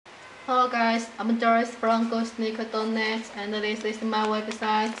Hello guys, I'm Joyce from goodsnaker.net and this is my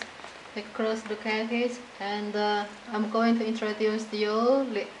website. Take a close look at it, and I'm going to introduce you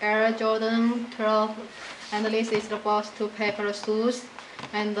the Air Jordan 12, and this is the box to paper shoes,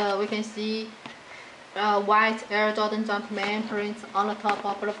 and we can see white Air Jordan Jumpman print on the top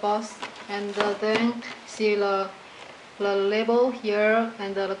of the box, and then see the label here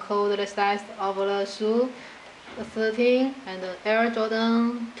and the code, the size of the shoe. 13 and the Air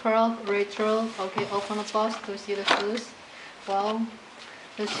Jordan 12 Retro. Okay, open the box to see the shoes. Wow,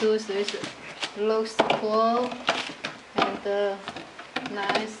 the shoes looks cool and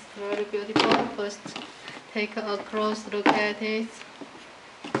nice, very beautiful. First, take a close look at it.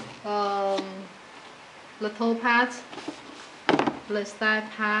 The toe part, the side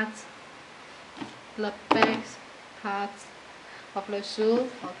part, the back part of the shoe.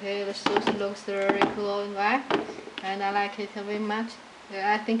 Okay, the shoes looks very cool in white, and I like it very much.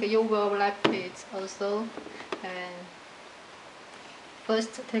 I think you will like it also. And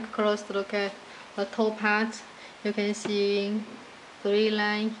first, take a close look at the toe part. You can see 3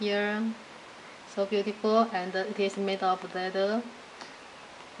 lines here, so beautiful, and it is made of leather.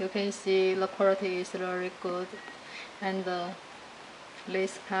 You can see the quality is very good, and the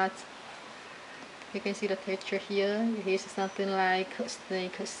lace part. You can see the texture here. It is something like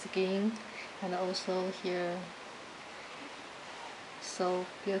snake skin, and also here, so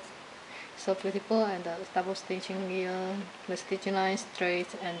beautiful, and double stitching here. The stitching line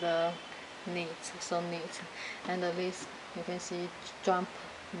straight and neat, so neat. And this you can see jump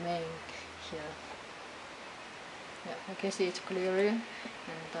main here. Yeah, you can see it clearly, and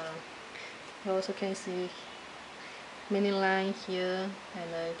you also can see many line here,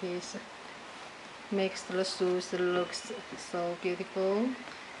 and it is makes the shoes looks so beautiful,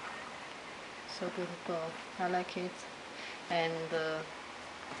 I like it. And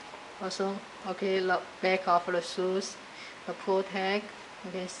also, okay, the back of the shoes, the pull tag,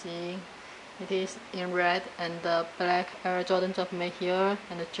 you can see it is in red and black. Air Jordan Jumpman here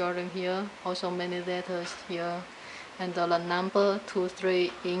and the Jordan here, also many letters here, and the number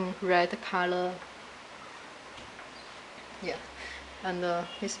 23 in red color. Yeah. And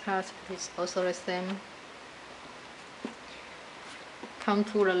this part is also the same. Come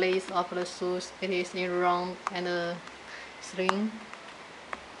to the lace of the shoes. It is in round and sling.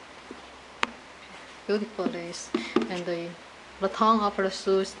 Beautiful lace. And the tongue of the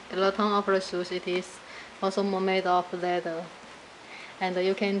shoes. It is also made of leather. And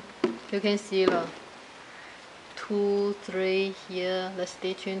you can see the 2, 3 here. The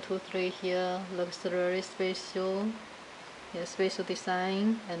stitching 2, 3 here looks very special. Yeah, special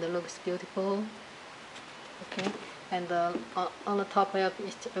design, and it looks beautiful. Okay, and on the top of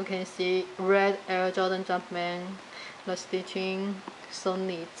it you can see red Air Jordan Jumpman. The stitching so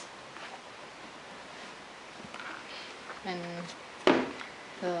neat, and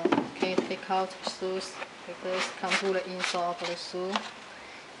okay, take out shoes. Because come to the insole of the shoe.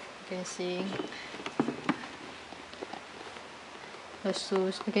 You can see the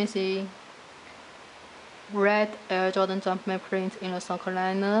shoes. You can see red Air Jordan Jumpman print in the sock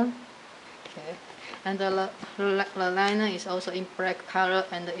liner. Okay, and the liner is also in black color,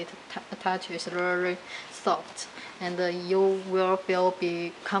 and it touch is very soft, and you will feel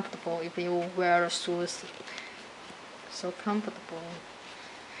be comfortable if you wear shoes. So comfortable.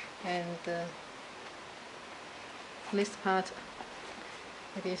 And this part,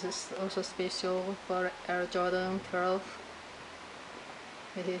 it is also special for Air Jordan 12.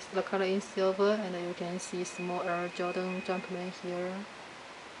 It is the color in silver, and you can see small Air Jordan Jumpman here.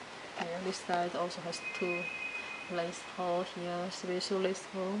 And this side also has 2 lace hole here, special lace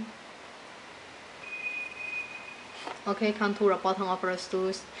hole. Okay, come to the bottom of the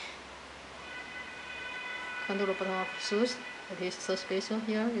shoes. It is so special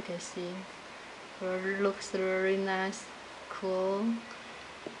here. You can see it looks very nice, cool,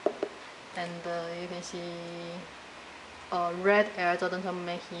 and you can see red Air Jordan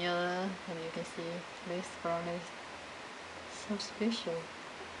Jumpman here, and you can see this brown is so special,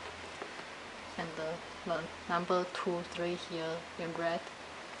 and the number 2, 3 here in red,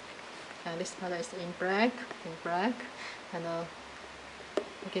 and this part is in black, and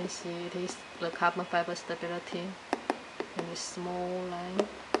you can see it is the carbon fiber stability in this small line,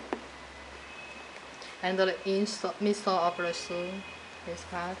 and the midsole of the shoe, this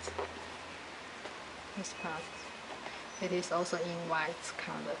part. It is also in white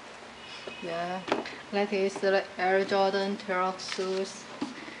color. Yeah, that is the Air Jordan 12 shoes.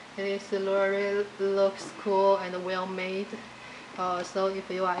 It is really looks cool and well made. So if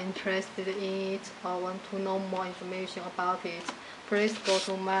you are interested in it or want to know more information about it, please go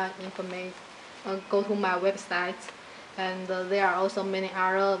to my go to my website, and there are also many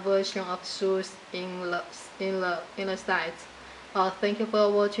other versions of shoes in the site. Thank you for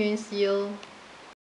watching. See you.